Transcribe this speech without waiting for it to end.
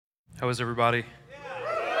How is everybody?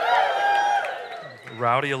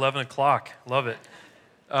 Rowdy 11 o'clock. Love it.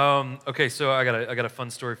 Okay, so I got a fun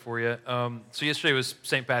story for you. So yesterday was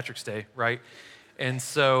St. Patrick's Day, right? And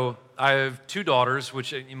so I have two daughters,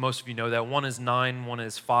 which most of you know that. One is 9, one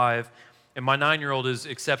is 5. And my 9-year-old is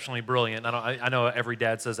exceptionally brilliant. I know every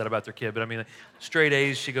dad says that about their kid, but I mean, straight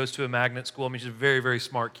A's. She goes to a magnet school. I mean, she's a very, very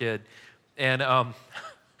smart kid. And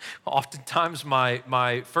oftentimes my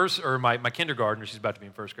kindergartner, she's about to be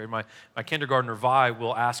in first grade, my kindergartner Vi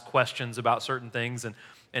will ask questions about certain things,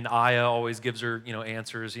 and Aya always gives her,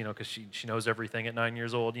 answers, because she knows everything at 9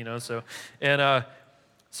 years old, so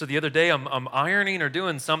the other day I'm ironing or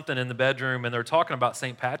doing something in the bedroom, and they're talking about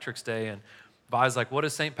St. Patrick's Day, and Vi's like, what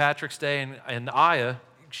is St. Patrick's Day? And Aya,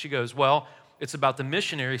 she goes, well, it's about the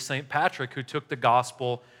missionary St. Patrick who took the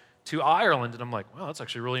gospel to Ireland. And I'm like, wow, that's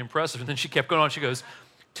actually really impressive. And then she kept going on. She goes,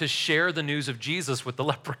 to share the news of Jesus with the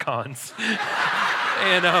leprechauns.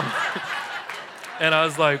 and I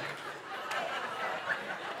was like,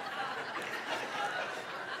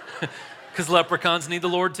 because leprechauns need the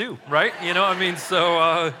Lord too, right?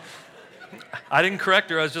 So I didn't correct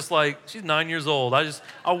her. I was just like, she's 9 years old. I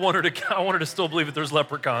want her to still believe that there's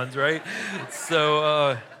leprechauns, right?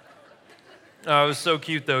 So it was so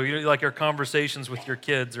cute though. Like our conversations with your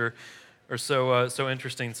kids are so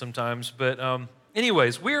interesting sometimes. But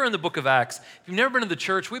anyways, we are in the book of Acts. If you've never been to the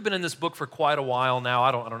church, we've been in this book for quite a while now.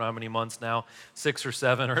 I don't know how many months now, 6 or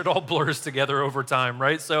 7, or it all blurs together over time,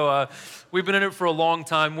 right? So we've been in it for a long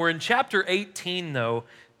time. We're in chapter 18, though,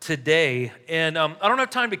 today. And I don't have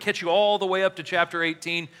time to catch you all the way up to chapter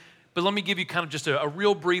 18, but let me give you kind of just a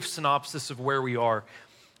real brief synopsis of where we are.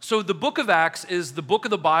 So the book of Acts is the book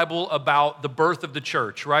of the Bible about the birth of the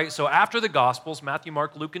church, right? So after the Gospels, Matthew,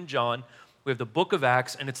 Mark, Luke, and John, we have the book of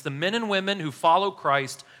Acts, and it's the men and women who follow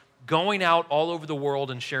Christ going out all over the world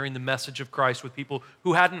and sharing the message of Christ with people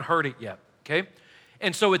who hadn't heard it yet, okay?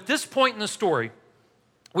 And so at this point in the story,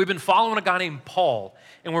 we've been following a guy named Paul,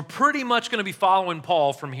 and we're pretty much going to be following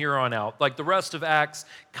Paul from here on out. Like the rest of Acts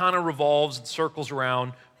kind of revolves and circles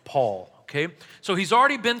around Paul, okay? So he's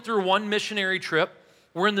already been through one missionary trip.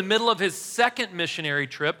 We're in the middle of his second missionary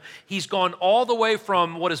trip. He's gone all the way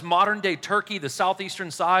from what is modern-day Turkey, the southeastern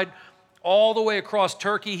side, all the way across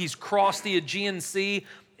Turkey. He's crossed the Aegean Sea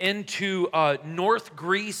into North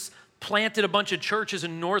Greece, planted a bunch of churches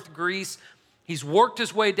in North Greece. He's worked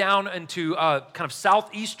his way down into kind of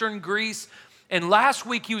southeastern Greece. And last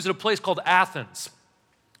week he was at a place called Athens,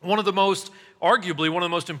 arguably one of the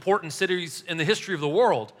most important cities in the history of the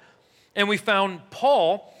world. And we found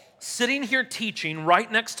Paul sitting here teaching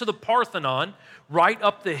right next to the Parthenon, right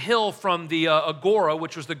up the hill from the Agora,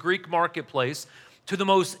 which was the Greek marketplace, to the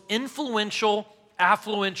most influential,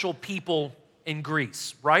 affluential people in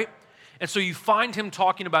Greece, right? And so you find him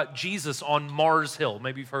talking about Jesus on Mars Hill.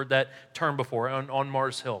 Maybe you've heard that term before, on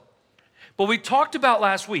Mars Hill. But we talked about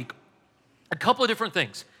last week a couple of different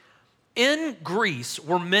things. In Greece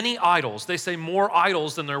were many idols. They say more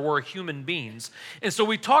idols than there were human beings. And so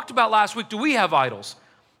we talked about last week, do we have idols?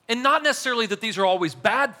 And not necessarily that these are always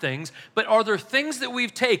bad things, but are there things that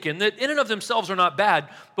we've taken that in and of themselves are not bad,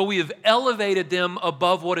 but we have elevated them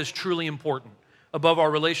above what is truly important, above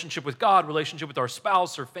our relationship with God, relationship with our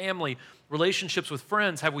spouse or family, relationships with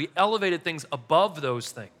friends? Have we elevated things above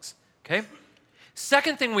those things, okay?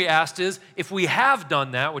 Second thing we asked is, if we have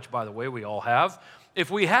done that, which by the way we all have,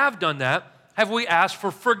 if we have done that, have we asked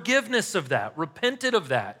for forgiveness of that, repented of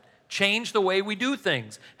that, changed the way we do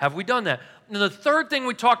things? Have we done that? And the third thing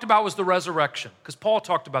we talked about was the resurrection, because Paul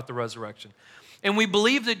talked about the resurrection. And we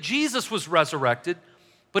believe that Jesus was resurrected,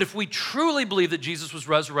 but if we truly believe that Jesus was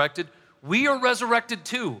resurrected, we are resurrected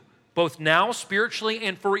too, both now spiritually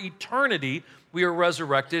and for eternity. We are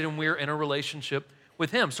resurrected and we are in a relationship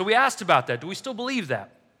with him. So we asked about that. Do we still believe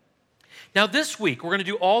that? Now this week, we're going to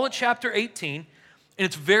do all of chapter 18, and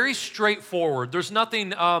it's very straightforward. There's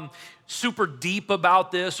nothing super deep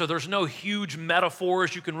about this, or there's no huge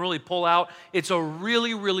metaphors you can really pull out. It's a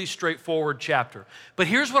really, really straightforward chapter. But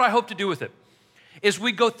here's what I hope to do with it. As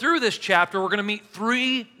we go through this chapter, we're going to meet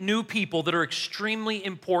 3 new people that are extremely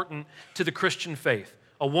important to the Christian faith.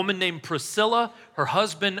 A woman named Priscilla, her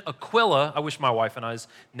husband Aquila, I wish my wife and I's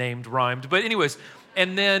named rhymed, but anyways,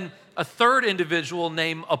 and then a third individual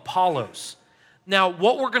named Apollos. Now,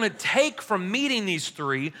 what we're going to take from meeting these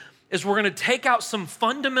 3 is we're going to take out some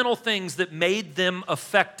fundamental things that made them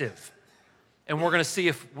effective. And we're going to see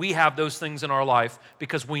if we have those things in our life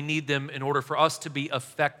because we need them in order for us to be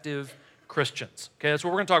effective Christians. Okay, that's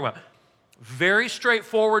what we're going to talk about. Very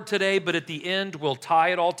straightforward today, but at the end, we'll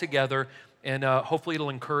tie it all together, and hopefully it'll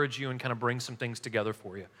encourage you and kind of bring some things together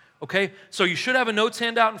for you. Okay, so you should have a notes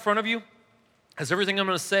handout in front of you. Has everything I'm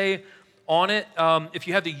going to say on it. If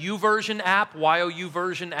you have the YouVersion app, YOU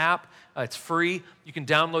version app, it's free. You can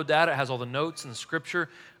download that. It has all the notes and the scripture.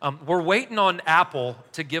 We're waiting on Apple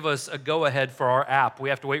to give us a go-ahead for our app. We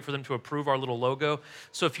have to wait for them to approve our little logo.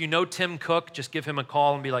 So if you know Tim Cook, just give him a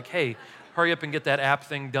call and be like, hey, hurry up and get that app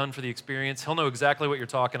thing done for the experience. He'll know exactly what you're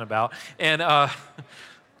talking about. And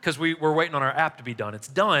because we're waiting on our app to be done. It's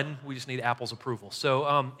done. We just need Apple's approval.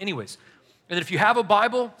 So anyways, and then if you have a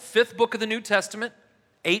Bible, 5th book of the New Testament,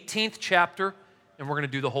 18th chapter, and we're going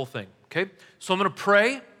to do the whole thing, okay? So I'm going to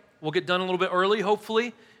pray. We'll get done a little bit early,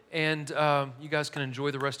 hopefully, and you guys can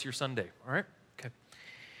enjoy the rest of your Sunday, all right? Okay.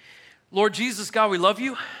 Lord Jesus, God, we love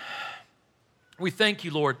you. We thank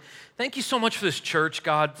you, Lord. Thank you so much for this church,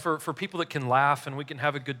 God, for people that can laugh and we can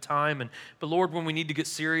have a good time. But Lord, when we need to get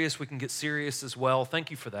serious, we can get serious as well.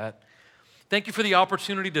 Thank you for that. Thank you for the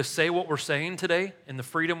opportunity to say what we're saying today and the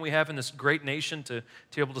freedom we have in this great nation to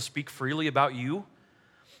be able to speak freely about you.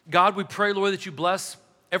 God, we pray, Lord, that you bless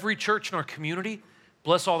every church in our community.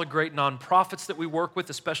 Bless all the great nonprofits that we work with,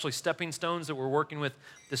 especially Stepping Stones that we're working with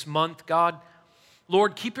this month, God.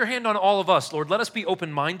 Lord, keep your hand on all of us. Lord, let us be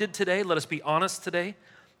open-minded today. Let us be honest today.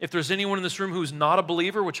 If there's anyone in this room who's not a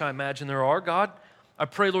believer, which I imagine there are, God, I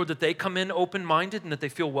pray, Lord, that they come in open-minded and that they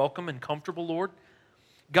feel welcome and comfortable, Lord.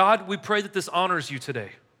 God, we pray that this honors you today.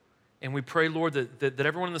 And we pray, Lord, that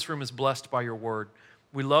everyone in this room is blessed by your word.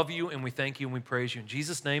 We love you and we thank you and we praise you. In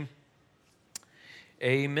Jesus' name,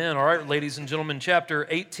 amen. All right, ladies and gentlemen, chapter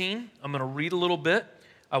 18. I'm going to read a little bit.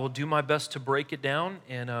 I will do my best to break it down,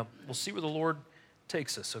 and we'll see where the Lord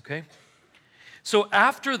takes us, okay? So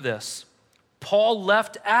after this, Paul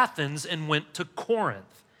left Athens and went to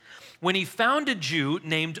Corinth. When he found a Jew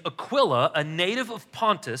named Aquila, a native of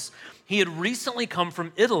Pontus, he had recently come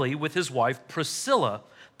from Italy with his wife Priscilla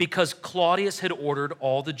because Claudius had ordered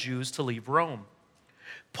all the Jews to leave Rome.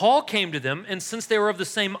 Paul came to them, and since they were of the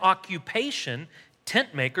same occupation,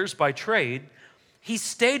 tent makers by trade, he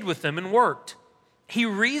stayed with them and worked. He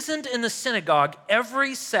reasoned in the synagogue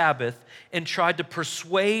every Sabbath and tried to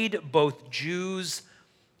persuade both Jews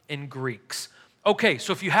and Greeks. Okay,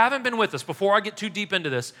 so if you haven't been with us, before I get too deep into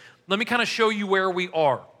this, let me kind of show you where we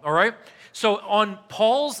are, all right? So on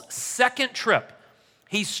Paul's second trip,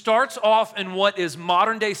 he starts off in what is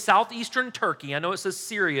modern-day southeastern Turkey. I know it says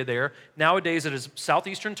Syria there. Nowadays it is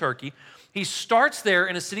southeastern Turkey. He starts there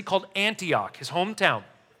in a city called Antioch, his hometown.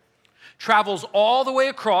 Travels all the way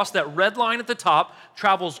across, that red line at the top,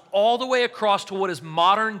 travels all the way across to what is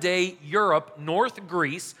modern-day Europe, North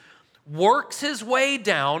Greece, works his way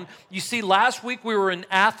down. You see, last week we were in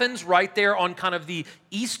Athens, right there on kind of the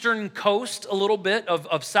eastern coast a little bit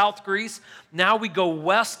of South Greece. Now we go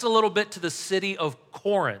west a little bit to the city of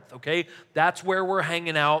Corinth, okay? That's where we're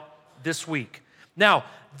hanging out this week. Now,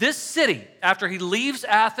 this city, after he leaves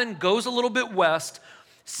Athens, goes a little bit west,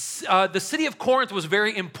 the city of Corinth was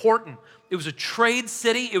very important. It was a trade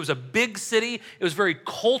city. It was a big city. It was very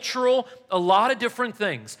cultural, a lot of different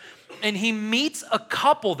things. And he meets a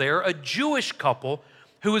couple there, a Jewish couple,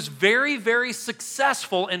 who is very, very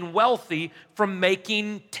successful and wealthy from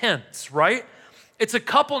making tents, right? It's a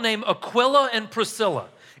couple named Aquila and Priscilla,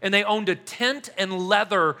 and they owned a tent and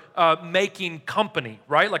leather making company,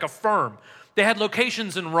 right? Like a firm. They had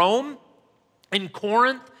locations in Rome, in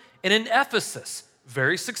Corinth, and in Ephesus.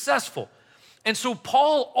 Very successful. And so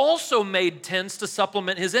Paul also made tents to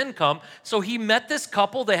supplement his income. So he met this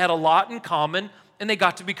couple. They had a lot in common, and they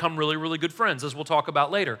got to become really, really good friends, as we'll talk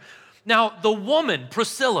about later. Now, the woman,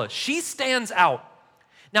 Priscilla, she stands out.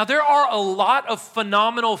 Now, there are a lot of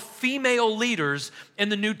phenomenal female leaders in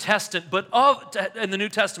the New Testament, but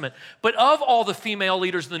of all the female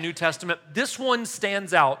leaders in the New Testament, this one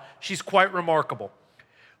stands out. She's quite remarkable.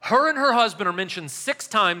 Her and her husband are mentioned 6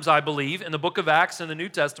 times, I believe, in the book of Acts in the New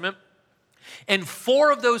Testament. And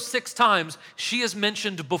 4 of those 6 times, she is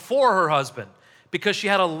mentioned before her husband because she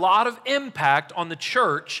had a lot of impact on the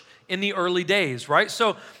church in the early days, right?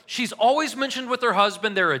 So she's always mentioned with her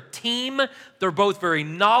husband. They're a team. They're both very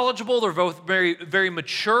knowledgeable. They're both very, very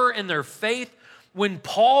mature in their faith. When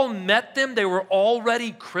Paul met them, they were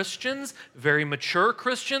already Christians, very mature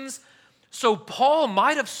Christians. So Paul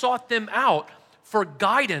might have sought them out for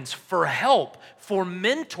guidance, for help, for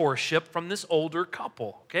mentorship from this older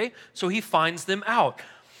couple, okay? So he finds them out.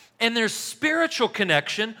 And their spiritual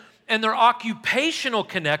connection and their occupational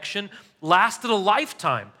connection lasted a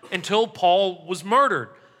lifetime until Paul was murdered.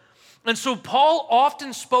 And so Paul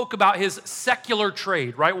often spoke about his secular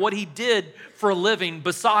trade, right? What he did for a living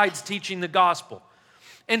besides teaching the gospel.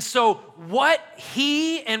 And so what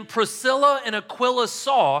he and Priscilla and Aquila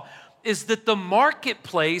saw is that the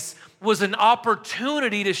marketplace was an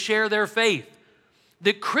opportunity to share their faith.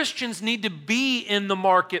 that Christians need to be in the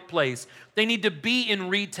marketplace. They need to be in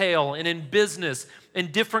retail and in business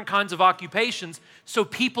and different kinds of occupations so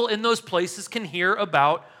people in those places can hear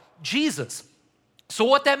about Jesus. So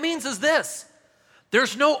what that means is this: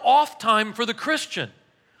 there's no off time for the Christian.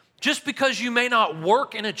 Just because you may not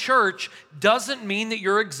work in a church doesn't mean that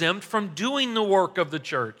you're exempt from doing the work of the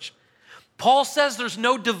church. Paul says there's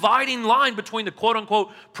no dividing line between the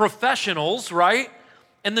quote-unquote professionals, right,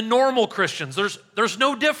 and the normal Christians. There's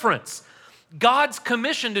no difference. God's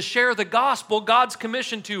commission to share the gospel, God's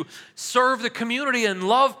commission to serve the community and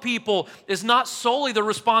love people is not solely the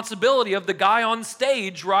responsibility of the guy on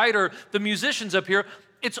stage, right, or the musicians up here.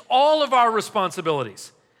 It's all of our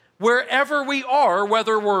responsibilities. Wherever we are,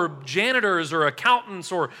 whether we're janitors or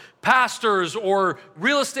accountants or pastors or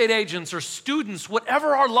real estate agents or students,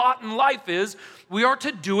 whatever our lot in life is, we are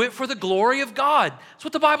to do it for the glory of God. That's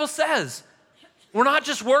what the Bible says. We're not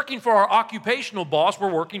just working for our occupational boss,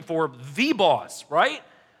 we're working for the boss, right?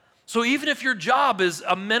 So even if your job is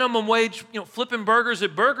a minimum wage, flipping burgers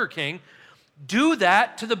at Burger King, do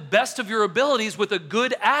that to the best of your abilities with a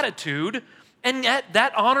good attitude, and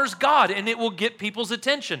that honors God, and it will get people's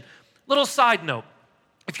attention. Little side note,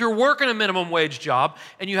 if you're working a minimum wage job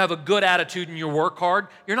and you have a good attitude and you work hard,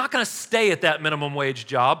 you're not gonna stay at that minimum wage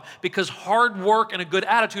job, because hard work and a good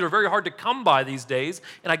attitude are very hard to come by these days.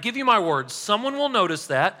 And I give you my word, someone will notice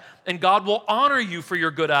that, and God will honor you for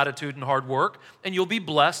your good attitude and hard work, and you'll be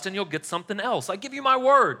blessed and you'll get something else. I give you my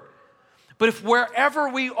word. But if wherever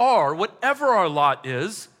we are, whatever our lot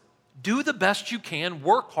is, do the best you can,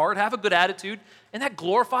 work hard, have a good attitude, and that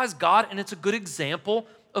glorifies God, and it's a good example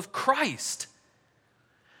of Christ.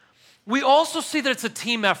 We also see that it's a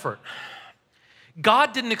team effort.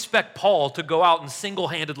 God didn't expect Paul to go out and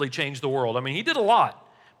single-handedly change the world. I mean, he did a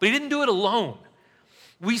lot, but he didn't do it alone.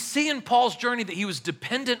 We see in Paul's journey that he was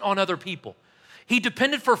dependent on other people. He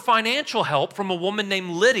depended for financial help from a woman named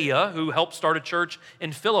Lydia, who helped start a church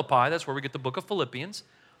in Philippi. That's where we get the book of Philippians.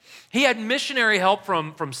 He had missionary help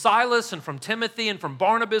from Silas and from Timothy and from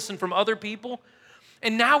Barnabas and from other people.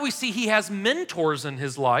 And now we see he has mentors in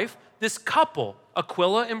his life, this couple,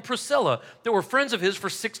 Aquila and Priscilla, that were friends of his for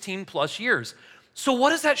 16 plus years. So what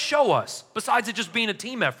does that show us, besides it just being a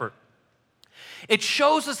team effort? It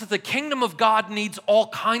shows us that the kingdom of God needs all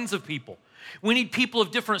kinds of people. We need people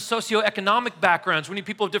of different socioeconomic backgrounds. We need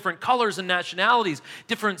people of different colors and nationalities,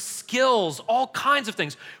 different skills, all kinds of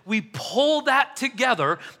things. We pull that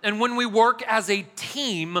together, and when we work as a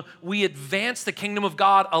team, we advance the kingdom of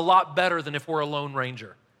God a lot better than if we're a lone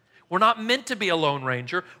ranger. We're not meant to be a lone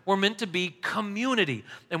ranger. We're meant to be community.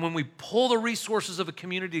 And when we pull the resources of a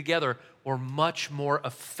community together, we're much more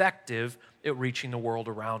effective at reaching the world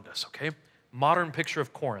around us, okay? Modern picture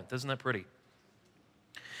of Corinth. Isn't that pretty?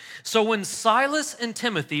 So when Silas and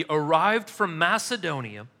Timothy arrived from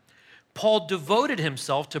Macedonia, Paul devoted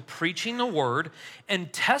himself to preaching the word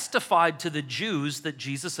and testified to the Jews that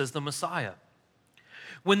Jesus is the Messiah.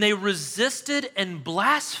 When they resisted and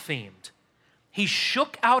blasphemed, he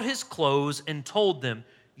shook out his clothes and told them,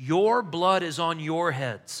 "Your blood is on your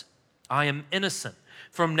heads. I am innocent.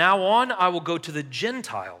 From now on, I will go to the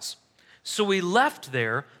Gentiles." So he left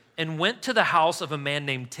there and went to the house of a man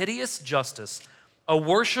named Titius Justus, a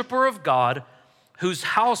worshiper of God, whose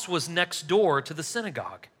house was next door to the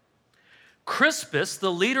synagogue. Crispus,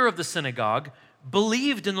 the leader of the synagogue,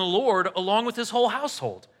 believed in the Lord along with his whole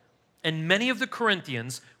household. And many of the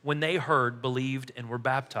Corinthians, when they heard, believed and were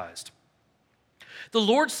baptized. The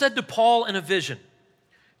Lord said to Paul in a vision,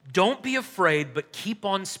 "Don't be afraid, but keep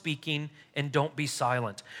on speaking and don't be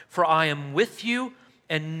silent. For I am with you,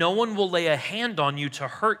 and no one will lay a hand on you to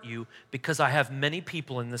hurt you, because I have many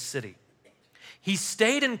people in this city." He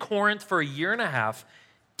stayed in Corinth for a year and a half,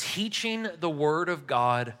 teaching the word of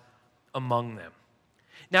God among them.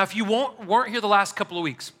 Now, if you weren't here the last couple of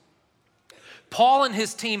weeks, Paul and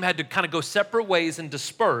his team had to kind of go separate ways and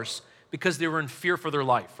disperse because they were in fear for their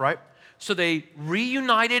life, right? So they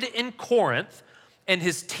reunited in Corinth, and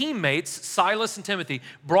his teammates, Silas and Timothy,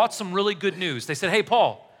 brought some really good news. They said, "Hey,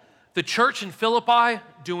 Paul, the church in Philippi,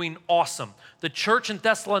 doing awesome. The church in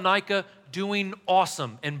Thessalonica, doing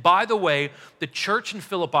awesome. And by the way, the church in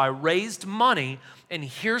Philippi raised money, and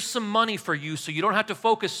here's some money for you so you don't have to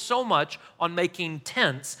focus so much on making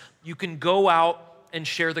tents. You can go out and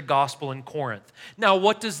share the gospel in Corinth." Now,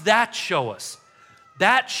 what does that show us?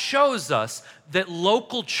 That shows us that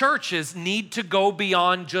local churches need to go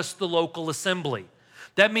beyond just the local assembly.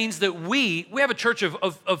 That means that we have a church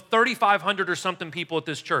of 3,500 or something people at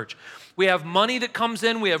this church. We have money that comes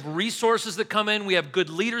in. We have resources that come in. We have good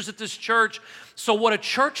leaders at this church. So what a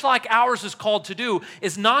church like ours is called to do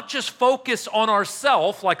is not just focus on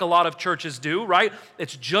ourselves like a lot of churches do, right?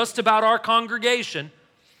 It's just about our congregation.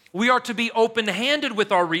 We are to be open-handed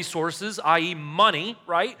with our resources, i.e. money,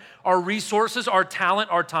 right? Our resources, our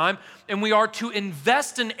talent, our time, and we are to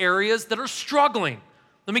invest in areas that are struggling.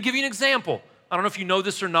 Let me give you an example. I don't know if you know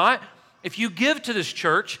this or not. If you give to this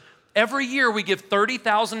church, every year we give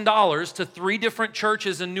 $30,000 to 3 different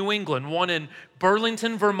churches in New England, one in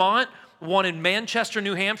Burlington, Vermont, one in Manchester,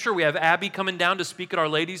 New Hampshire. We have Abby coming down to speak at our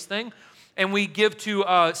ladies' thing. And we give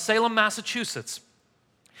to Salem, Massachusetts.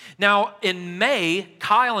 Now, in May,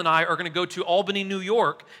 Kyle and I are going to go to Albany, New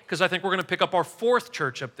York, because I think we're going to pick up our 4th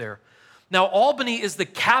church up there. Now, Albany is the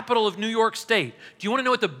capital of New York State. Do you want to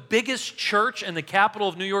know what the biggest church in the capital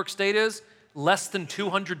of New York State is? Less than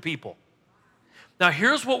 200 people. Now,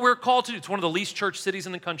 here's what we're called to do. It's one of the least church cities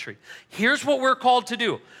in the country. Here's what we're called to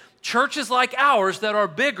do. Churches like ours that are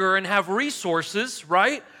bigger and have resources,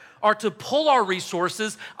 right, are to pull our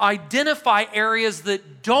resources, identify areas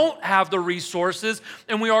that don't have the resources,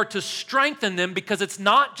 and we are to strengthen them because it's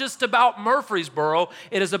not just about Murfreesboro,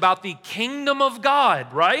 it is about the kingdom of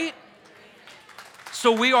God, right?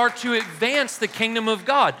 So we are to advance the kingdom of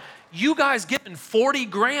God. You guys giving 40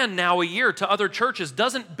 grand now a year to other churches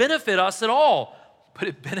doesn't benefit us at all, but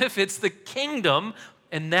it benefits the kingdom,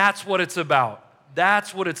 and that's what it's about.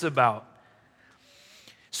 That's what it's about.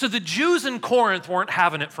 So the Jews in Corinth weren't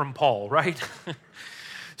having it from Paul, right?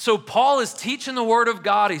 So Paul is teaching the word of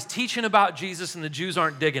God, he's teaching about Jesus, and the Jews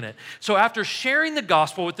aren't digging it. So after sharing the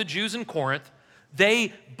gospel with the Jews in Corinth,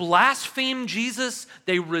 they blaspheme Jesus,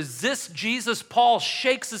 they resist Jesus. Paul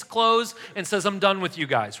shakes his clothes and says, I'm done with you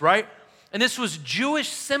guys, right? And this was Jewish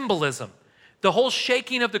symbolism. The whole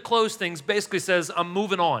shaking of the clothes things basically says, I'm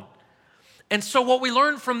moving on. And so what we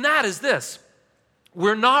learn from that is this: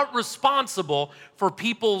 we're not responsible for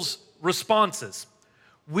people's responses.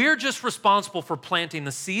 We're just responsible for planting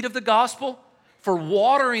the seed of the gospel, for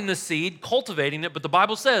watering the seed, cultivating it, but the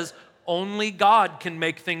Bible says only God can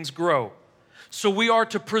make things grow. So we are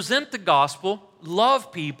to present the gospel,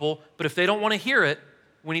 love people, but if they don't want to hear it,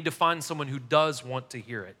 we need to find someone who does want to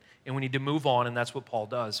hear it. And we need to move on, and that's what Paul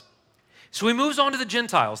does. So he moves on to the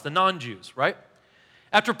Gentiles, the non-Jews, right?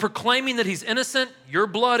 After proclaiming that he's innocent, your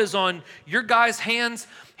blood is on your guy's hands,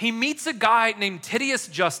 he meets a guy named Titius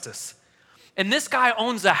Justus. And this guy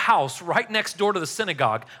owns a house right next door to the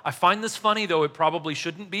synagogue. I find this funny, though it probably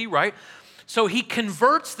shouldn't be, right? So he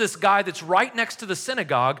converts this guy that's right next to the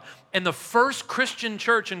synagogue, and the first Christian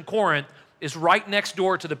church in Corinth is right next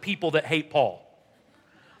door to the people that hate Paul.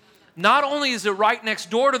 Not only is it right next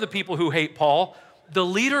door to the people who hate Paul, the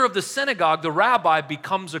leader of the synagogue, the rabbi,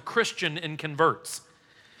 becomes a Christian and converts.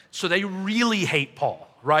 So they really hate Paul,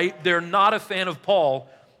 right? They're not a fan of Paul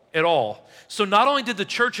at all. So not only did the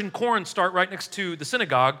church in Corinth start right next to the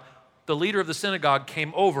synagogue, the leader of the synagogue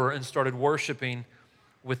came over and started worshiping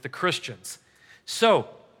with the Christians. So,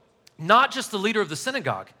 not just the leader of the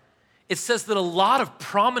synagogue, it says that a lot of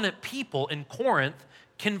prominent people in Corinth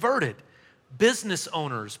converted. Business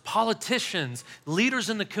owners, politicians, leaders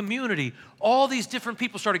in the community, all these different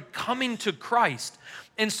people started coming to Christ.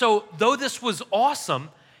 And so, though this was awesome,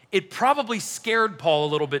 it probably scared Paul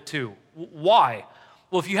a little bit too. Why?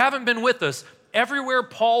 Well, if you haven't been with us, everywhere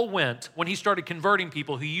Paul went when he started converting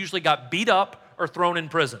people, he usually got beat up or thrown in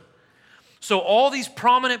prison. So all these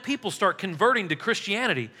prominent people start converting to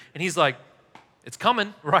Christianity, and he's like, it's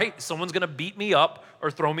coming, right? Someone's gonna beat me up or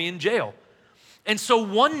throw me in jail. And so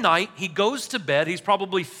one night, he goes to bed, he's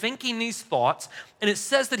probably thinking these thoughts, and it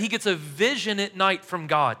says that he gets a vision at night from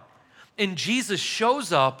God. And Jesus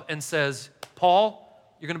shows up and says, Paul,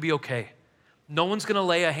 you're gonna be okay. No one's gonna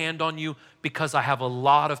lay a hand on you because I have a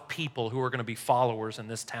lot of people who are gonna be followers in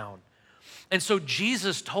this town. And so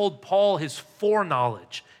Jesus told Paul his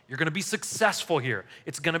foreknowledge. You're gonna be successful here.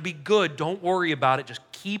 It's gonna be good. Don't worry about it. Just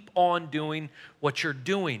keep on doing what you're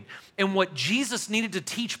doing. And what Jesus needed to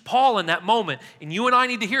teach Paul in that moment, and you and I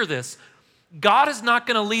need to hear this, God is not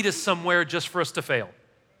gonna lead us somewhere just for us to fail.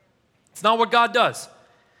 It's not what God does.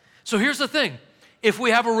 So here's the thing. If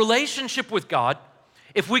we have a relationship with God,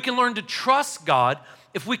 if we can learn to trust God,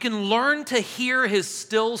 if we can learn to hear his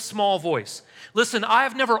still small voice. Listen, I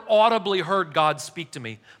have never audibly heard God speak to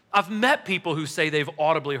me. I've met people who say they've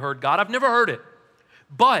audibly heard God. I've never heard it.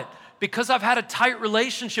 But because I've had a tight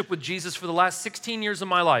relationship with Jesus for the last 16 years of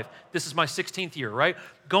my life, this is my 16th year, right?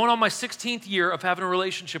 Going on my 16th year of having a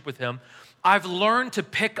relationship with him, I've learned to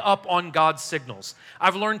pick up on God's signals.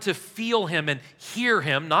 I've learned to feel him and hear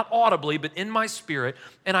him, not audibly, but in my spirit,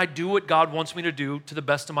 and I do what God wants me to do to the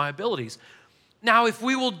best of my abilities. Now, if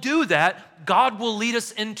we will do that, God will lead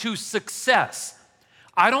us into success.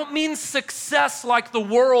 I don't mean success like the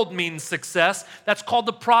world means success. That's called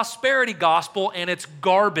the prosperity gospel, and it's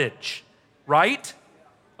garbage, right?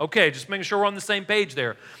 Okay, just making sure we're on the same page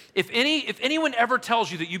there. If anyone ever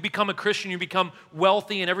tells you that you become a Christian, you become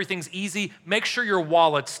wealthy and everything's easy, make sure your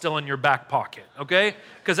wallet's still in your back pocket, okay?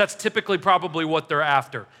 Because that's typically probably what they're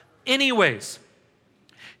after. Anyways,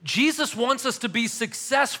 Jesus wants us to be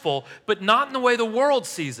successful, but not in the way the world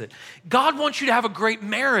sees it. God wants you to have a great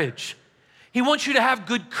marriage. He wants you to have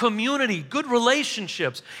good community, good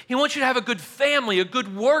relationships. He wants you to have a good family, a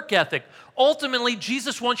good work ethic. Ultimately,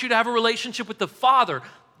 Jesus wants you to have a relationship with the Father.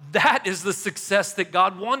 That is the success that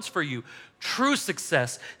God wants for you. True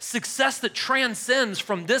success. Success that transcends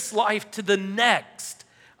from this life to the next.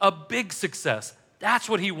 A big success. That's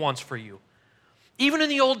what he wants for you. Even in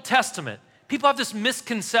the Old Testament, people have this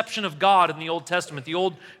misconception of God in the Old Testament, the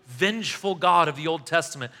old vengeful God of the Old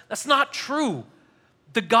Testament. That's not true.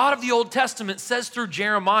 The God of the Old Testament says through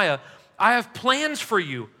Jeremiah, I have plans for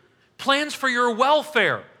you, plans for your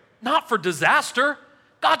welfare, not for disaster.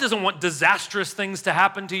 God doesn't want disastrous things to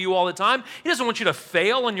happen to you all the time. He doesn't want you to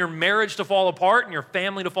fail and your marriage to fall apart and your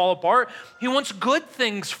family to fall apart. He wants good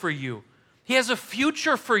things for you. He has a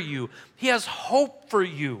future for you. He has hope for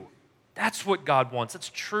you. That's what God wants. That's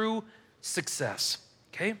true success.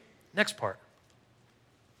 Okay, next part.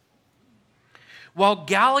 While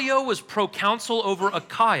Gallio was proconsul over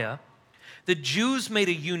Achaia, the Jews made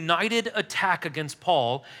a united attack against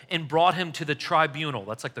Paul and brought him to the tribunal.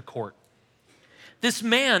 That's like the court. This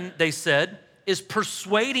man, they said, is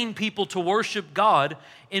persuading people to worship God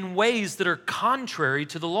in ways that are contrary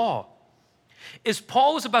to the law. As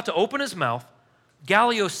Paul was about to open his mouth,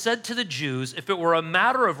 Gallio said to the Jews, if it were a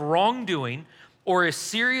matter of wrongdoing or a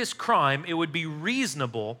serious crime, it would be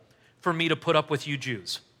reasonable for me to put up with you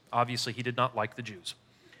Jews. Obviously, he did not like the Jews.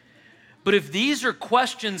 But if these are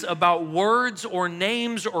questions about words or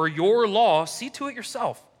names or your law, see to it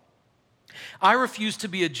yourself. I refuse to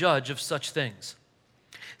be a judge of such things.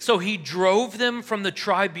 So he drove them from the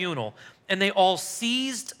tribunal, and they all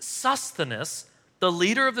seized Sosthenes, the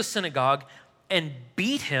leader of the synagogue, and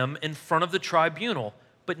beat him in front of the tribunal.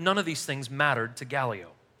 But none of these things mattered to Gallio.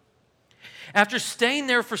 After staying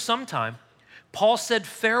there for some time, Paul said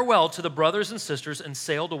farewell to the brothers and sisters and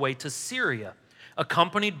sailed away to Syria,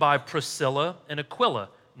 accompanied by Priscilla and Aquila.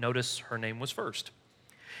 Notice her name was first.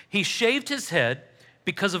 He shaved his head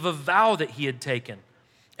because of a vow that he had taken.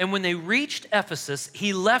 And when they reached Ephesus,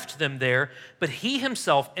 he left them there, but he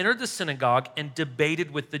himself entered the synagogue and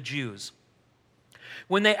debated with the Jews.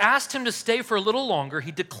 When they asked him to stay for a little longer,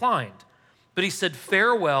 he declined. But he said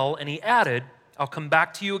farewell, and he added, I'll come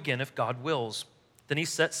back to you again if God wills. Then he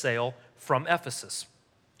set sail from Ephesus.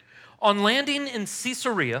 On landing in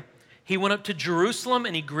Caesarea, he went up to Jerusalem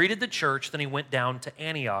and he greeted the church. Then he went down to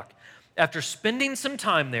Antioch. After spending some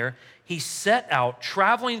time there, he set out,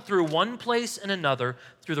 traveling through one place and another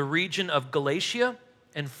through the region of Galatia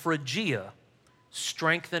and Phrygia,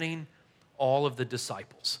 strengthening all of the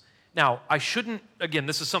disciples. Now,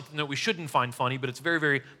 this is something that we shouldn't find funny, but it's very,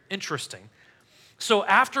 very interesting. So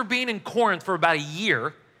after being in Corinth for about a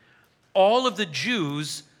year, all of the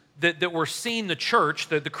Jews that were seeing the church,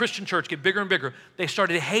 the Christian church, get bigger and bigger, they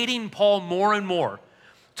started hating Paul more and more,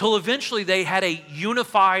 till eventually they had a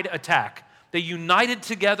unified attack. They united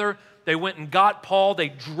together. They went and got Paul. They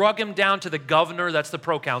drug him down to the governor. That's the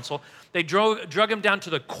proconsul. They drug him down to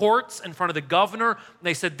the courts in front of the governor. And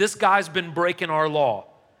they said, this guy's been breaking our law.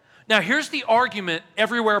 Now, here's the argument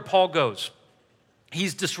everywhere Paul goes.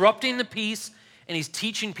 He's disrupting the peace, and he's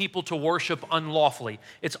teaching people to worship unlawfully.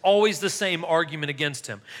 It's always the same argument against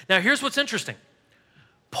him. Now, here's what's interesting.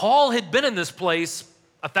 Paul had been in this place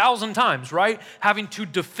 1,000 times, right? Having to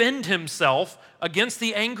defend himself against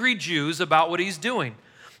the angry Jews about what he's doing.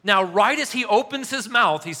 Now, right as he opens his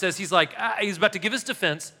mouth, he's about to give his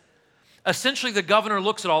defense. Essentially, the governor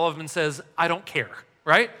looks at all of them and says, I don't care,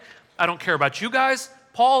 right? I don't care about you guys.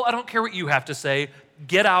 Paul, I don't care what you have to say.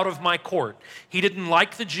 Get out of my court. He didn't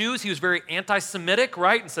like the Jews. He was very anti-Semitic,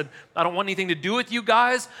 right? And said, I don't want anything to do with you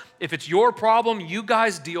guys. If it's your problem, you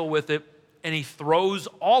guys deal with it. And he throws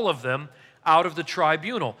all of them out of the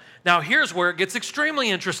tribunal. Now, here's where it gets extremely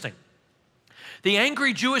interesting. The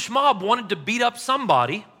angry Jewish mob wanted to beat up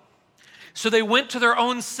somebody, so they went to their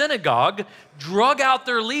own synagogue, drug out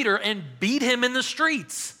their leader, and beat him in the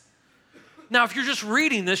streets. Now, if you're just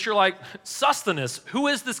reading this, you're like, Sosthenes, who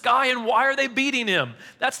is this guy and why are they beating him?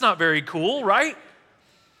 That's not very cool, right?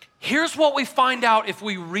 Here's what we find out if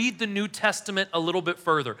we read the New Testament a little bit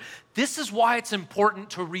further. This is why it's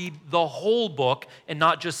important to read the whole book and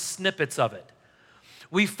not just snippets of it.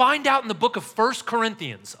 We find out in the book of 1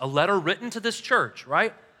 Corinthians, a letter written to this church,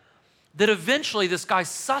 right? That eventually this guy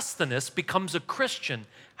Sosthenes becomes a Christian.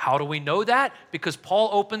 How do we know that? Because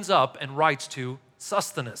Paul opens up and writes to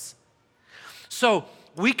Sosthenes. So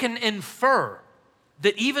we can infer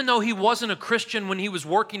that even though he wasn't a Christian when he was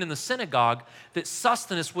working in the synagogue, that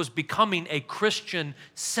Sosthenes was becoming a Christian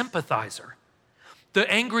sympathizer. The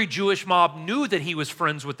angry Jewish mob knew that he was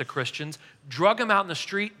friends with the Christians, drug him out in the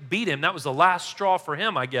street, beat him. That was the last straw for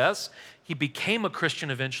him, I guess. He became a Christian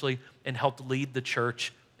eventually and helped lead the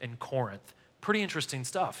church in Corinth. Pretty interesting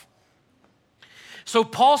stuff. So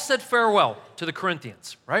Paul said farewell to the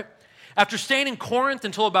Corinthians, right? After staying in Corinth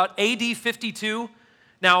until about AD 52,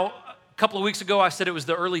 now, a couple of weeks ago, I said it was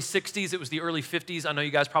the early 60s. It was the early 50s. I know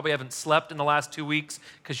you guys probably haven't slept in the last 2 weeks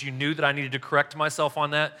because you knew that I needed to correct myself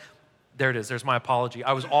on that. There it is. There's my apology.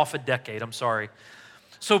 I was off a decade. I'm sorry.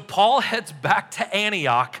 So Paul heads back to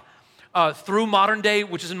Antioch through modern day,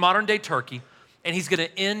 which is in modern day Turkey, and he's going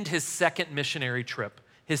to end his second missionary trip.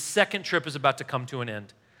 His second trip is about to come to an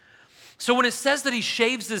end. So when it says that he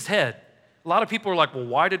shaves his head, a lot of people are like, well,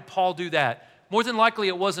 why did Paul do that? More than likely,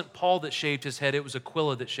 it wasn't Paul that shaved his head. It was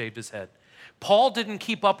Aquila that shaved his head. Paul didn't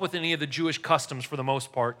keep up with any of the Jewish customs for the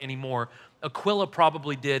most part anymore. Aquila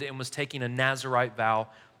probably did and was taking a Nazirite vow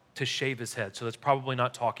to shave his head. So that's probably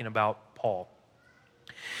not talking about Paul.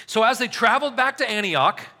 So as they traveled back to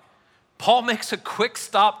Antioch, Paul makes a quick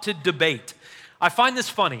stop to debate. I find this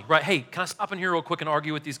funny, right? Hey, can I stop in here real quick and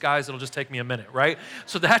argue with these guys? It'll just take me a minute, right?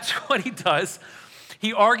 So that's what he does.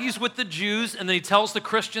 He argues with the Jews, and then he tells the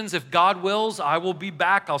Christians, if God wills, I will be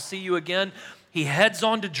back. I'll see you again. He heads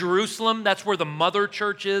on to Jerusalem. That's where the mother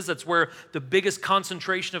church is. That's where the biggest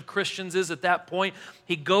concentration of Christians is at that point.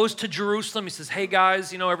 He goes to Jerusalem. He says, hey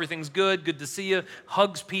guys, everything's good. Good to see you.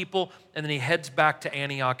 Hugs people. And then he heads back to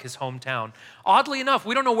Antioch, his hometown. Oddly enough,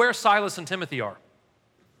 we don't know where Silas and Timothy are.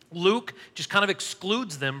 Luke just kind of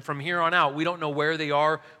excludes them from here on out. We don't know where they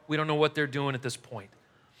are. We don't know what they're doing at this point.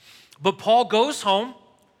 But Paul goes home,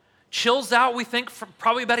 chills out, we think, for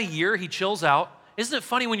probably about a year, he chills out. Isn't it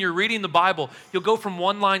funny when you're reading the Bible, you'll go from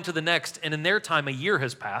one line to the next, and in their time, a year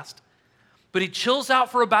has passed. But he chills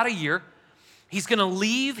out for about a year. He's going to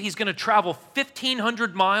leave. He's going to travel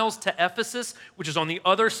 1,500 miles to Ephesus, which is on the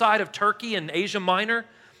other side of Turkey in Asia Minor.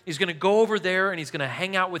 He's going to go over there, and he's going to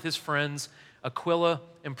hang out with his friends, Aquila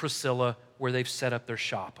and Priscilla, where they've set up their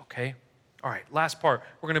shop, okay? All right, last part.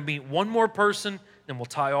 We're going to meet one more person, and we'll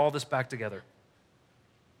tie all this back together.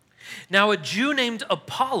 Now, a Jew named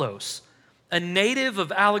Apollos, a native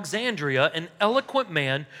of Alexandria, an eloquent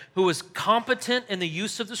man who was competent in the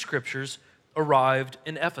use of the scriptures, arrived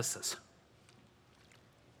in Ephesus.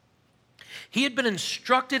 He had been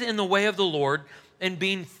instructed in the way of the Lord, and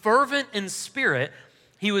being fervent in spirit,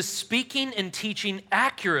 he was speaking and teaching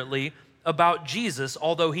accurately about Jesus,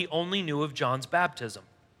 although he only knew of John's baptism.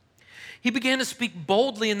 He began to speak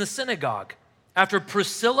boldly in the synagogue. After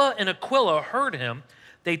Priscilla and Aquila heard him,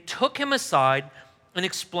 they took him aside and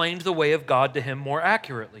explained the way of God to him more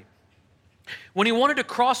accurately. When he wanted to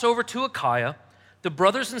cross over to Achaia, the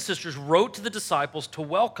brothers and sisters wrote to the disciples to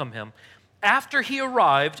welcome him. After he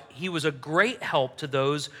arrived, he was a great help to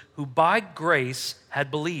those who by grace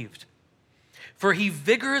had believed. For he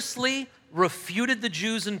vigorously refuted the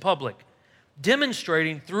Jews in public,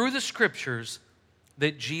 demonstrating through the scriptures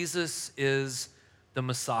that Jesus is the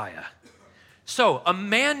Messiah. So, a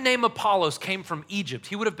man named Apollos came from Egypt.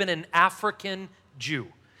 He would have been an African Jew.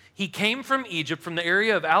 He came from Egypt, from the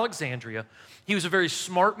area of Alexandria. He was a very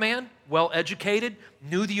smart man, well-educated,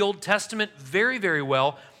 knew the Old Testament very, very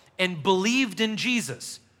well, and believed in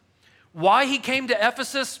Jesus. Why he came to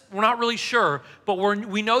Ephesus, we're not really sure, but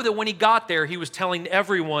we know that when he got there, he was telling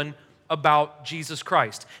everyone about Jesus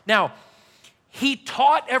Christ. Now, he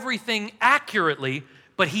taught everything accurately,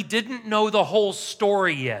 but he didn't know the whole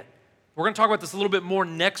story yet. We're going to talk about this a little bit more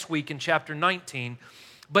next week in chapter 19,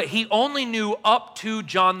 but he only knew up to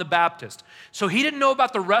John the Baptist. So he didn't know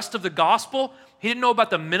about the rest of the gospel. He didn't know about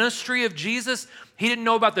the ministry of Jesus. He didn't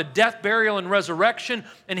know about the death, burial, and resurrection,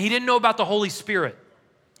 and he didn't know about the Holy Spirit.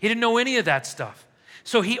 He didn't know any of that stuff.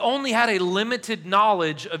 So he only had a limited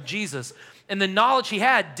knowledge of Jesus, and the knowledge he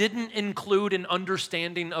had didn't include an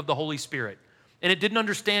understanding of the Holy Spirit. And he didn't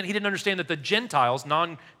understand that the Gentiles,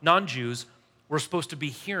 non-Jews, were supposed to be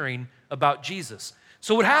hearing about Jesus.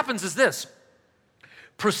 So what happens is this.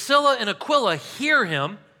 Priscilla and Aquila hear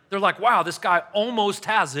him. They're like, wow, this guy almost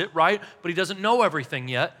has it, right? But he doesn't know everything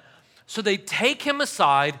yet. So they take him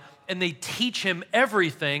aside and they teach him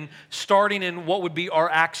everything, starting in what would be our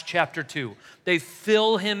Acts chapter 2. They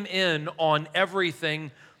fill him in on everything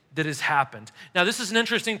that has happened. Now, this is an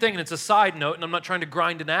interesting thing, and it's a side note, and I'm not trying to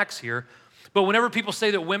grind an axe here, but whenever people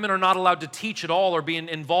say that women are not allowed to teach at all or be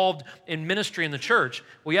involved in ministry in the church,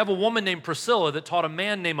 we have a woman named Priscilla that taught a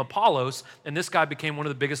man named Apollos, and this guy became one of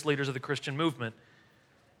the biggest leaders of the Christian movement.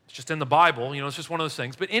 It's just in the Bible, it's just one of those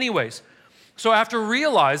things. But anyways, so after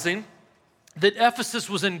realizing that Ephesus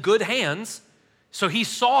was in good hands, so he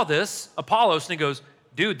saw this, Apollos, and he goes,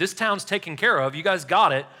 dude, this town's taken care of. You guys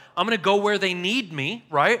got it. I'm going to go where they need me,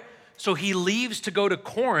 right? So he leaves to go to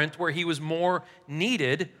Corinth where he was more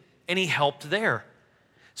needed, and he helped there.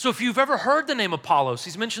 So if you've ever heard the name Apollos,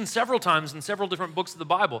 he's mentioned several times in several different books of the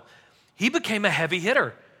Bible. He became a heavy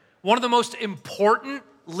hitter, one of the most important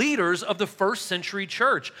leaders of the first century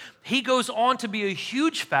church. He goes on to be a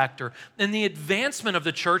huge factor in the advancement of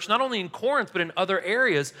the church, not only in Corinth, but in other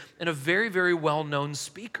areas, and a very, very well-known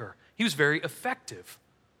speaker. He was very effective.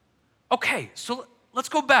 Okay, so let's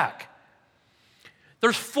go back.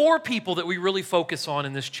 There's 4 people that we really focus on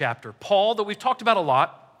in this chapter. Paul, that we've talked about a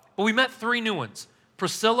lot, but we met 3 new ones: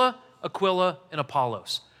 Priscilla, Aquila, and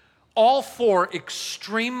Apollos. All 4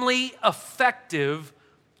 extremely effective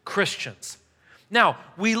Christians. Now,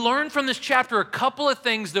 we learn from this chapter a couple of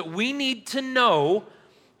things that we need to know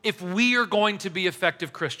if we are going to be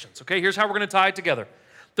effective Christians. Okay, here's how we're going to tie it together.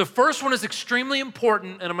 The first one is extremely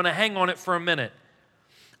important, and I'm going to hang on it for a minute.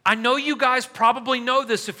 I know you guys probably know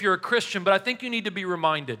this if you're a Christian, but I think you need to be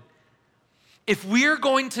reminded. If we're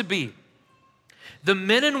going to be the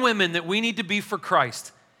men and women that we need to be for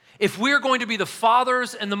Christ, if we're going to be the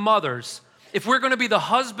fathers and the mothers, if we're going to be the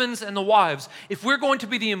husbands and the wives, if we're going to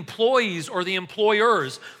be the employees or the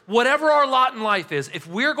employers, whatever our lot in life is, if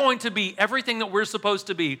we're going to be everything that we're supposed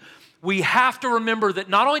to be, we have to remember that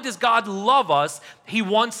not only does God love us, He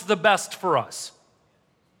wants the best for us.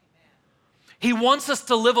 He wants us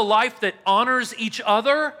to live a life that honors each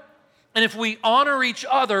other, and if we honor each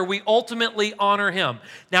other, we ultimately honor Him.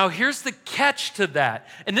 Now, here's the catch to that,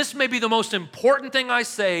 and this may be the most important thing I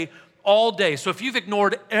say all day. So if you've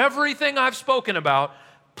ignored everything I've spoken about,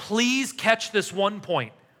 please catch this one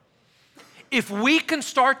point. If we can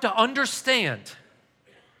start to understand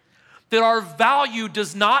that our value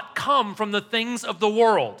does not come from the things of the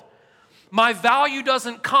world. My value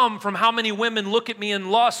doesn't come from how many women look at me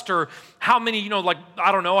in lust, or how many,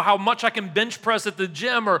 how much I can bench press at the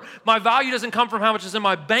gym, or my value doesn't come from how much is in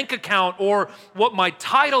my bank account, or what my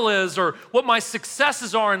title is, or what my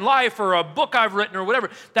successes are in life, or a book I've written, or whatever.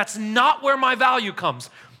 That's not where my value comes.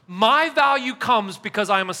 My value comes because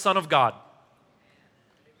I am a son of God.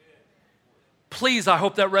 Please, I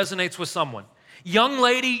hope that resonates with someone. Young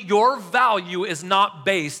lady, your value is not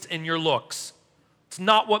based in your looks. It's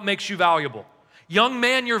not what makes you valuable. Young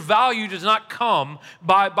man, your value does not come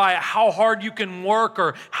by how hard you can work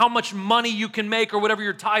or how much money you can make or whatever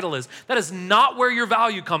your title is. That is not where your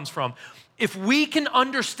value comes from. If we can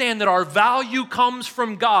understand that our value comes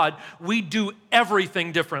from God, we do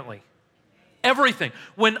everything differently. Everything.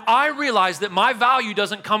 When I realize that my value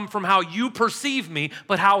doesn't come from how you perceive me,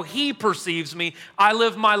 but how He perceives me, I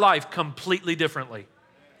live my life completely differently.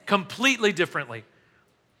 Completely differently.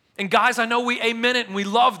 And guys, I know we amen it and we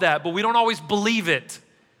love that, but we don't always believe it.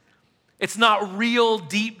 It's not real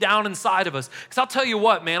deep down inside of us. Because I'll tell you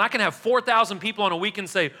what, man, I can have 4,000 people on a weekend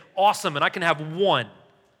say, awesome, and I can have one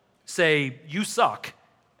say, you suck.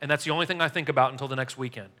 And that's the only thing I think about until the next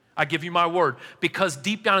weekend. I give you my word. Because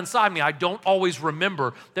deep down inside me, I don't always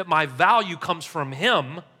remember that my value comes from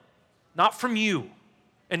Him, not from you,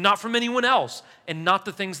 and not from anyone else, and not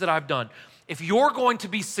the things that I've done. If you're going to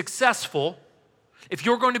be successful, if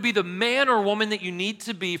you're going to be the man or woman that you need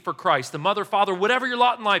to be for Christ, the mother, father, whatever your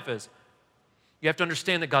lot in life is, you have to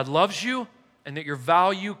understand that God loves you and that your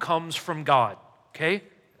value comes from God, okay?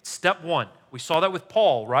 That's step one. We saw that with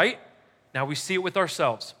Paul, right? Now we see it with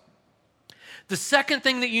ourselves. The second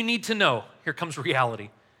thing that you need to know, here comes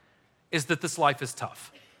reality, is that this life is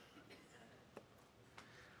tough.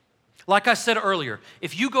 Like I said earlier,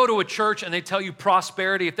 if you go to a church and they tell you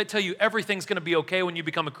prosperity, if they tell you everything's going to be okay when you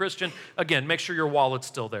become a Christian, again, make sure your wallet's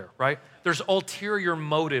still there, right? There's ulterior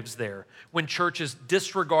motives there when churches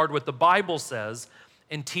disregard what the Bible says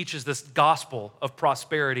and teaches this gospel of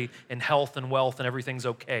prosperity and health and wealth and everything's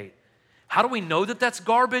okay. How do we know that that's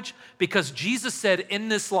garbage? Because Jesus said, in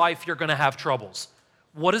this life, you're going to have troubles.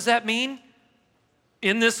 What does that mean?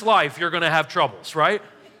 In this life, you're going to have troubles, right?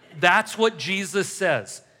 That's what Jesus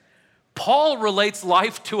says. Paul relates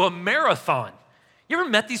life to a marathon. You ever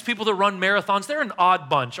met these people that run marathons? They're an odd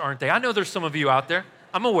bunch, aren't they? I know there's some of you out there.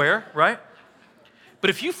 I'm aware, right? But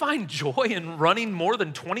if you find joy in running more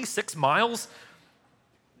than 26 miles,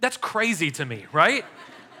 that's crazy to me, right?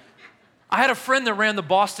 I had a friend that ran the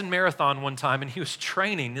Boston Marathon one time, and he was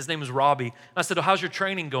training. His name was Robbie. And I said, "Oh, how's your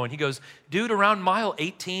training going?" He goes, "Dude, around mile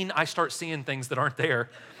 18, I start seeing things that aren't there."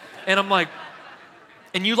 And I'm like,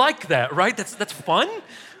 and you like that, right? That's fun?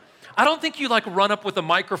 I don't think you like run up with a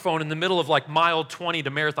microphone in the middle of like mile 20 to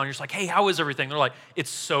marathon. You're just like, "Hey, how is everything?" They're like, it's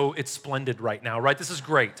splendid right now, right? This is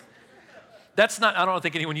great. I don't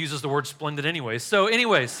think anyone uses the word splendid anyways. So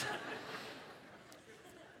anyways,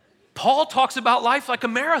 Paul talks about life like a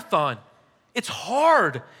marathon. It's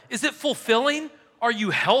hard. Is it fulfilling? Are you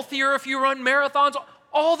healthier if you run marathons?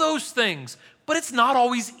 All those things. But it's not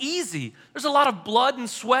always easy. There's a lot of blood and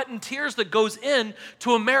sweat and tears that goes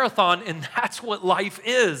into a marathon, and that's what life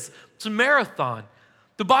is. It's a marathon.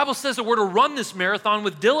 The Bible says that we're to run this marathon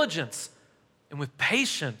with diligence and with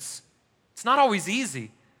patience. It's not always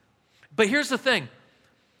easy. But here's the thing.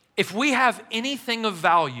 If we have anything of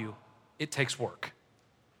value, it takes work.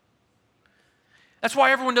 That's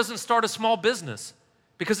why everyone doesn't start a small business,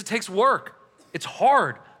 because it takes work. It's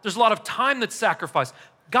hard. There's a lot of time that's sacrificed.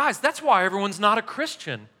 Guys, that's why everyone's not a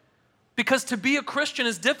Christian, because to be a Christian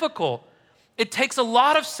is difficult. It takes a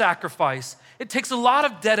lot of sacrifice. It takes a lot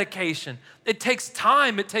of dedication. It takes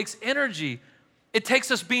time. It takes energy. It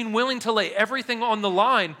takes us being willing to lay everything on the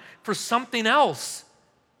line for something else.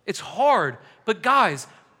 It's hard. But guys,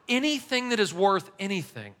 anything that is worth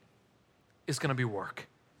anything is going to be work.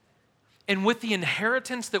 And with the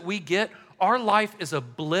inheritance that we get, our life is a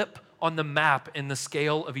blip on the map in the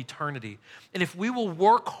scale of eternity. And if we will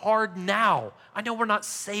work hard now, I know we're not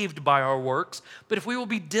saved by our works, but if we will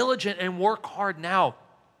be diligent and work hard now,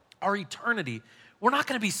 our eternity, we're not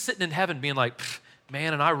going to be sitting in heaven being like,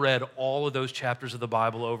 "Man, and I read all of those chapters of the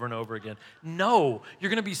Bible over and over again." No, you're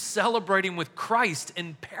going to be celebrating with Christ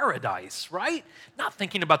in paradise, right? Not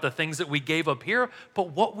thinking about the things that we gave up here, but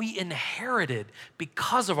what we inherited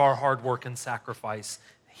because of our hard work and sacrifice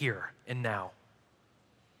here and now.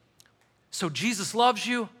 So Jesus loves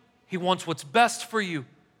you. He wants what's best for you.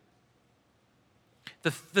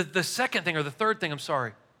 The second thing, or the third thing,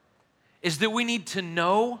 is that we need to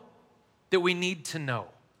know that we need to know.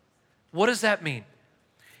 What does that mean?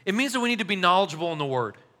 It means that we need to be knowledgeable in the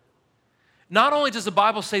Word. Not only does the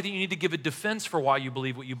Bible say that you need to give a defense for why you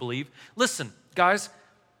believe what you believe. Listen, guys,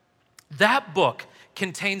 that book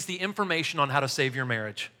contains the information on how to save your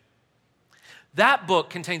marriage. That book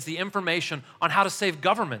contains the information on how to save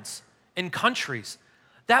governments and countries.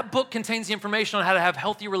 That book contains the information on how to have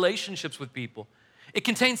healthy relationships with people. It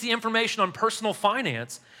contains the information on personal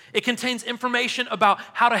finance. It contains information about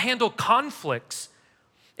how to handle conflicts.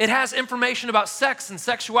 It has information about sex and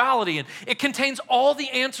sexuality, and it contains all the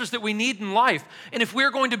answers that we need in life. And if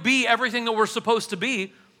we're going to be everything that we're supposed to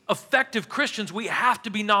be, effective Christians, we have to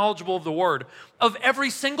be knowledgeable of the Word. Of every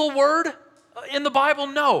single word in the Bible?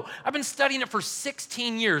 No. I've been studying it for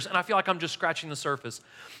 16 years, and I feel like I'm just scratching the surface.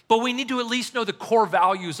 But we need to at least know the core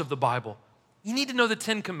values of the Bible. You need to know the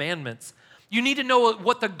 10 Commandments. You need to know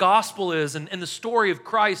what the gospel is and the story of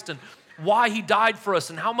Christ and why He died for us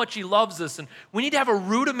and how much He loves us. And we need to have a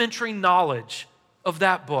rudimentary knowledge of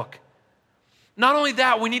that book. Not only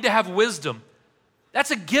that, we need to have wisdom.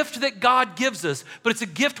 That's a gift that God gives us, but it's a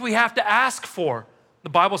gift we have to ask for. The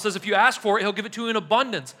Bible says if you ask for it, He'll give it to you in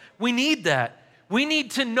abundance. We need that. We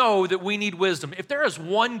need to know that we need wisdom. If there is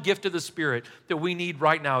one gift of the Spirit that we need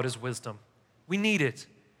right now, it is wisdom. We need it.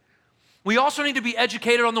 We also need to be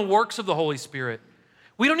educated on the works of the Holy Spirit.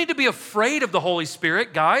 We don't need to be afraid of the Holy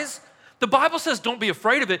Spirit, guys. The Bible says don't be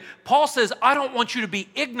afraid of it. Paul says, I don't want you to be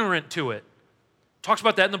ignorant to it. Talks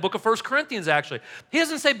about that in the book of 1 Corinthians, actually. He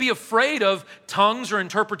doesn't say be afraid of tongues or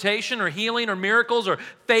interpretation or healing or miracles or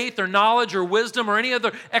faith or knowledge or wisdom or any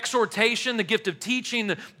other exhortation, the gift of teaching,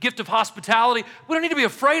 the gift of hospitality. We don't need to be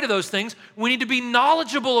afraid of those things. We need to be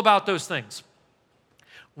knowledgeable about those things.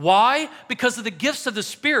 Why? Because of the gifts of the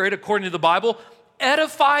Spirit, according to the Bible,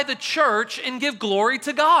 edify the church and give glory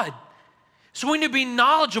to God. So we need to be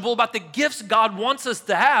knowledgeable about the gifts God wants us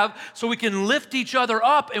to have so we can lift each other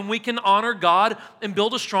up and we can honor God and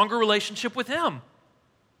build a stronger relationship with Him.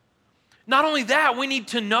 Not only that, we need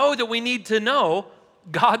to know that we need to know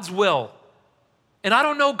God's will. And I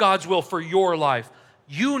don't know God's will for your life.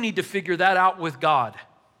 You need to figure that out with God.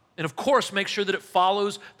 And of course, make sure that it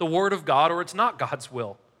follows the Word of God or it's not God's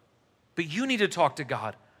will. But you need to talk to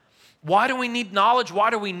God. Why do we need knowledge? Why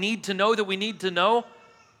do we need to know that we need to know?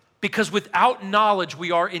 Because without knowledge,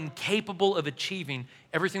 we are incapable of achieving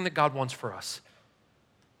everything that God wants for us.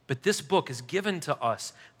 But this book is given to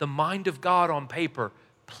us, the mind of God on paper.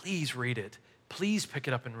 Please read it. Please pick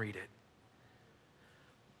it up and read it.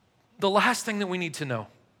 The last thing that we need to know,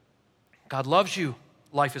 God loves you.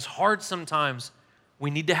 Life is hard sometimes. We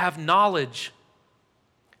need to have knowledge.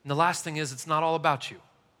 And the last thing is, it's not all about you.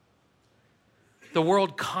 The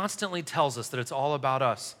world constantly tells us that it's all about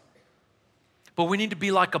us. But we need to be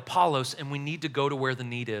like Apollos, and we need to go to where the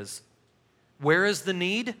need is. Where is the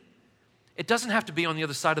need? It doesn't have to be on the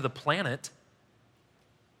other side of the planet.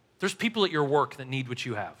 There's people at your work that need what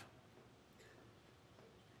you have.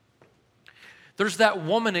 There's that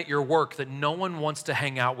woman at your work that no one wants to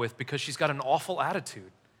hang out with because she's got an awful attitude,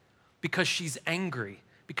 because she's angry,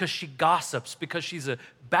 because she gossips, because she's a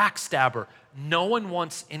backstabber. No one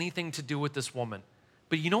wants anything to do with this woman.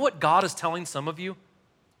 But you know what God is telling some of you?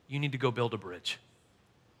 You need to go build a bridge.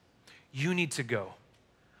 You need to go.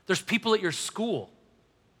 There's people at your school.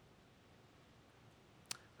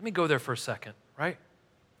 Let me go there for a second, right?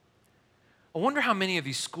 I wonder how many of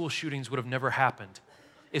these school shootings would have never happened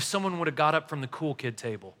if someone would have got up from the cool kid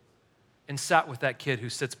table and sat with that kid who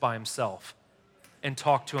sits by himself and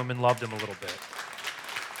talked to him and loved him a little bit.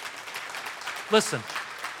 Listen,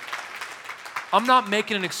 I'm not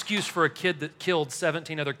making an excuse for a kid that killed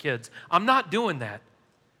 17 other kids. I'm not doing that.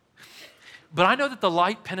 But I know that the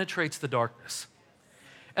light penetrates the darkness.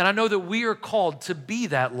 And I know that we are called to be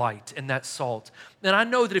that light and that salt. And I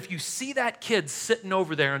know that if you see that kid sitting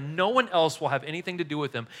over there and no one else will have anything to do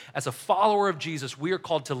with him, as a follower of Jesus, we are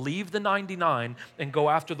called to leave the 99 and go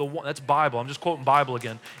after the one. That's Bible. I'm just quoting Bible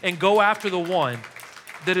again. And go after the one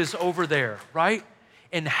that is over there, right?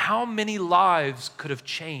 And how many lives could have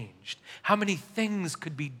changed? How many things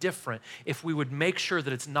could be different if we would make sure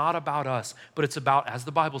that it's not about us, but it's about, as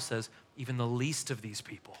the Bible says, even the least of these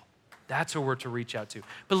people. That's who we're to reach out to.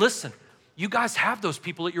 But listen, you guys have those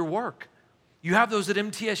people at your work. You have those at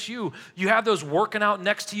MTSU. You have those working out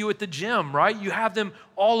next to you at the gym, right? You have them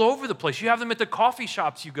all over the place. You have them at the coffee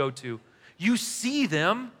shops you go to. You see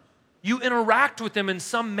them. You interact with them in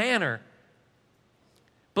some manner.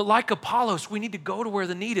 But like Apollos, we need to go to where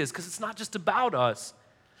the need is because it's not just about us.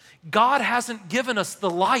 God hasn't given us the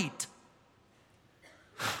light.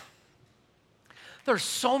 There are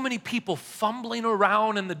so many people fumbling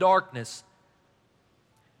around in the darkness,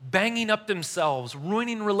 banging up themselves,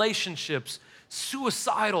 ruining relationships,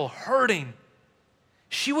 suicidal, hurting.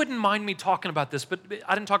 She wouldn't mind me talking about this, but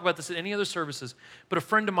I didn't talk about this at any other services. But a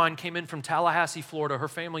friend of mine came in from Tallahassee, Florida. Her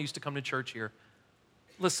family used to come to church here.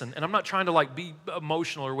 Listen, and I'm not trying to be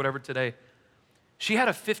emotional or whatever today. She had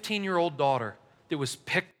a 15-year-old daughter that was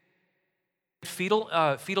picked fetal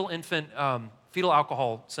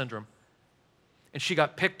alcohol syndrome. And she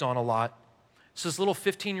got picked on a lot. So this little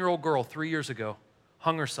 15-year-old girl 3 years ago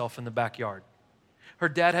hung herself in the backyard. Her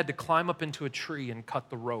dad had to climb up into a tree and cut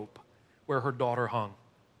the rope where her daughter hung.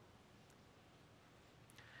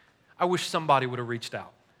 I wish somebody would have reached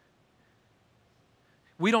out.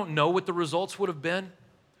 We don't know what the results would have been,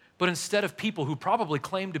 but instead of people who probably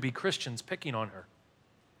claimed to be Christians picking on her,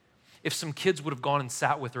 if some kids would have gone and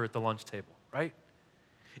sat with her at the lunch table, right?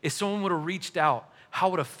 If someone would have reached out, how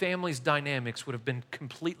would a family's dynamics would have been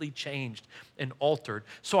completely changed and altered?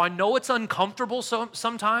 So I know it's uncomfortable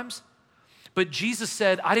sometimes, but Jesus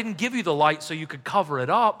said, I didn't give you the light so you could cover it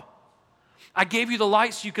up. I gave you the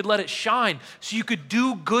light so you could let it shine, so you could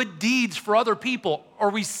do good deeds for other people. Are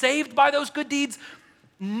we saved by those good deeds?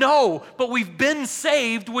 No, but we've been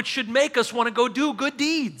saved, which should make us want to go do good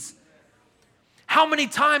deeds. How many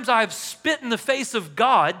times I've spit in the face of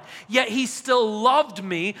God, yet He still loved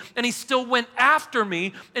me, and He still went after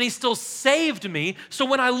me, and He still saved me. So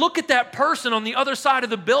when I look at that person on the other side of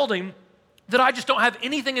the building that I just don't have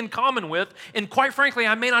anything in common with, and quite frankly,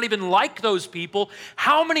 I may not even like those people,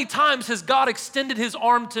 how many times has God extended His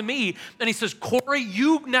arm to me, and He says, Corey,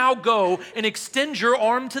 you now go and extend your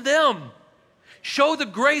arm to them. Show the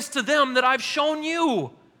grace to them that I've shown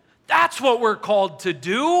you. That's what we're called to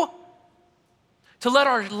do. To let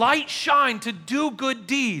our light shine, to do good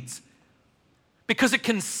deeds, because it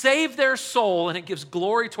can save their soul and it gives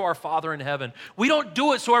glory to our Father in heaven. We don't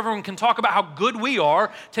do it so everyone can talk about how good we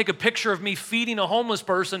are, take a picture of me feeding a homeless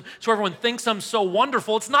person so everyone thinks I'm so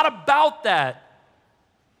wonderful. It's not about that.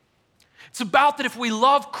 It's about that if we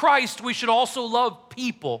love Christ, we should also love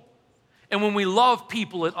people. And when we love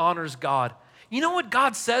people, it honors God. You know what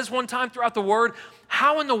God says one time throughout the Word?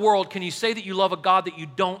 How in the world can you say that you love a God that you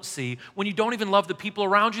don't see when you don't even love the people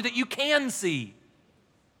around you that you can see?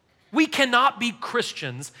 We cannot be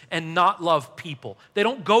Christians and not love people. They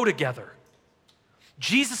don't go together.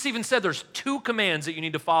 Jesus even said there's two commands that you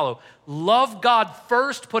need to follow. Love God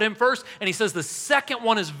first, put Him first, and He says the second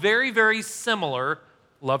one is very, very similar.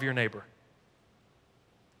 Love your neighbor.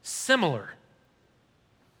 Similar.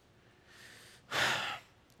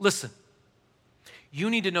 Listen. You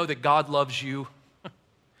need to know that God loves you.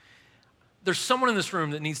 There's someone in this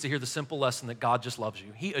room that needs to hear the simple lesson that God just loves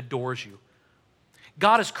you. He adores you.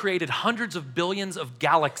 God has created hundreds of billions of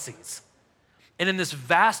galaxies. And in this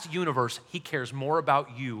vast universe, he cares more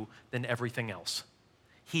about you than everything else.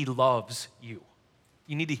 He loves you.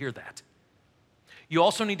 You need to hear that. You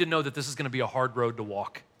also need to know that this is going to be a hard road to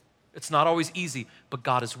walk. It's not always easy, but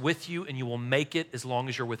God is with you and you will make it as long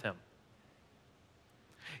as you're with him.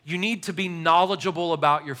 You need to be knowledgeable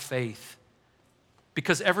about your faith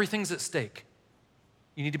because everything's at stake.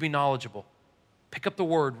 You need to be knowledgeable. Pick up the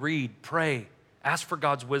word, read, pray, ask for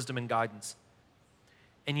God's wisdom and guidance.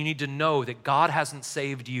 And you need to know that God hasn't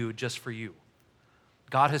saved you just for you.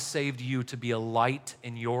 God has saved you to be a light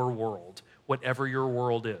in your world, whatever your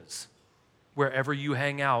world is. Wherever you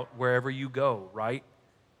hang out, wherever you go, right?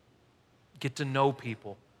 Get to know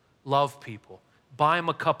people, love people, buy them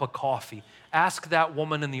a cup of coffee. Ask that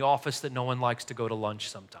woman in the office that no one likes to go to lunch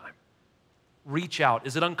sometime. Reach out.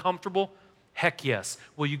 Is it uncomfortable? Heck yes.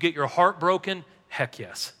 Will you get your heart broken? Heck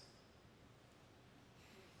yes.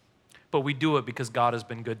 But we do it because God has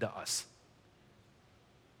been good to us.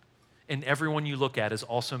 And everyone you look at is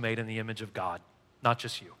also made in the image of God, not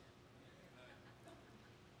just you.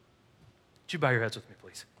 Would you bow your heads with me,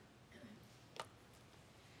 please?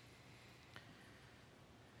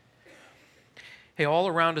 Hey, all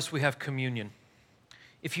around us we have communion.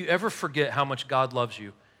 If you ever forget how much God loves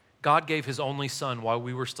you, God gave his only son while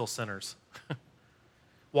we were still sinners.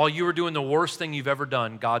 While you were doing the worst thing you've ever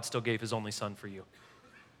done, God still gave his only son for you.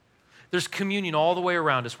 There's communion all the way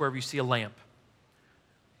around us wherever you see a lamp.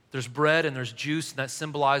 There's bread and there's juice, and that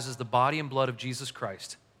symbolizes the body and blood of Jesus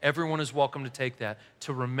Christ. Everyone is welcome to take that,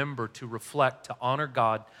 to remember, to reflect, to honor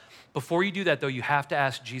God. Before you do that, though, you have to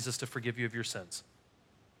ask Jesus to forgive you of your sins.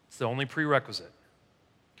 It's the only prerequisite.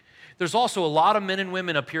 There's also a lot of men and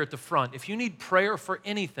women up here at the front. If you need prayer for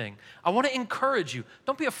anything, I want to encourage you.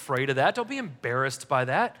 Don't be afraid of that. Don't be embarrassed by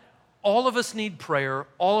that. All of us need prayer.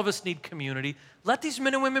 All of us need community. Let these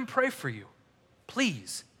men and women pray for you,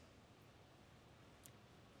 please.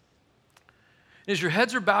 As your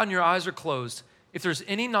heads are bowed and your eyes are closed, if there's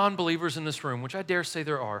any non-believers in this room, which I dare say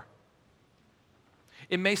there are,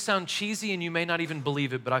 it may sound cheesy and you may not even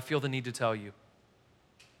believe it, but I feel the need to tell you,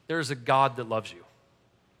 there is a God that loves you.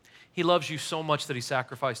 He loves you so much that he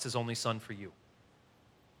sacrificed his only son for you.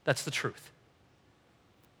 That's the truth.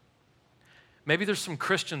 Maybe there's some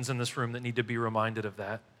Christians in this room that need to be reminded of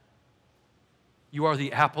that. You are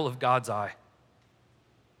the apple of God's eye.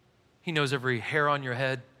 He knows every hair on your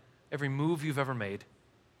head, every move you've ever made,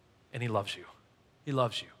 and he loves you. He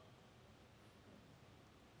loves you.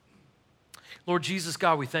 Lord Jesus,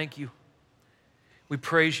 God, we thank you. We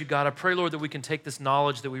praise you, God. I pray, Lord, that we can take this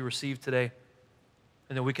knowledge that we received today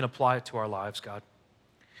and that we can apply it to our lives, God.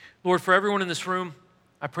 Lord, for everyone in this room,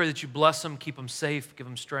 I pray that you bless them, keep them safe, give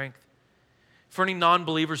them strength. For any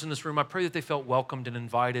non-believers in this room, I pray that they felt welcomed and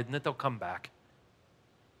invited and that they'll come back.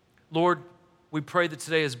 Lord, we pray that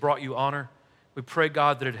today has brought you honor. We pray,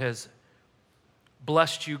 God, that it has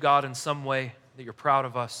blessed you, God, in some way, that you're proud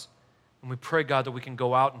of us. And we pray, God, that we can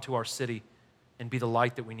go out into our city and be the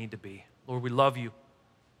light that we need to be. Lord, we love you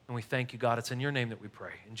and we thank you, God. It's in your name that we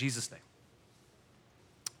pray. In Jesus' name,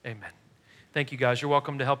 amen. Thank you, guys. You're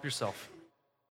welcome to help yourself.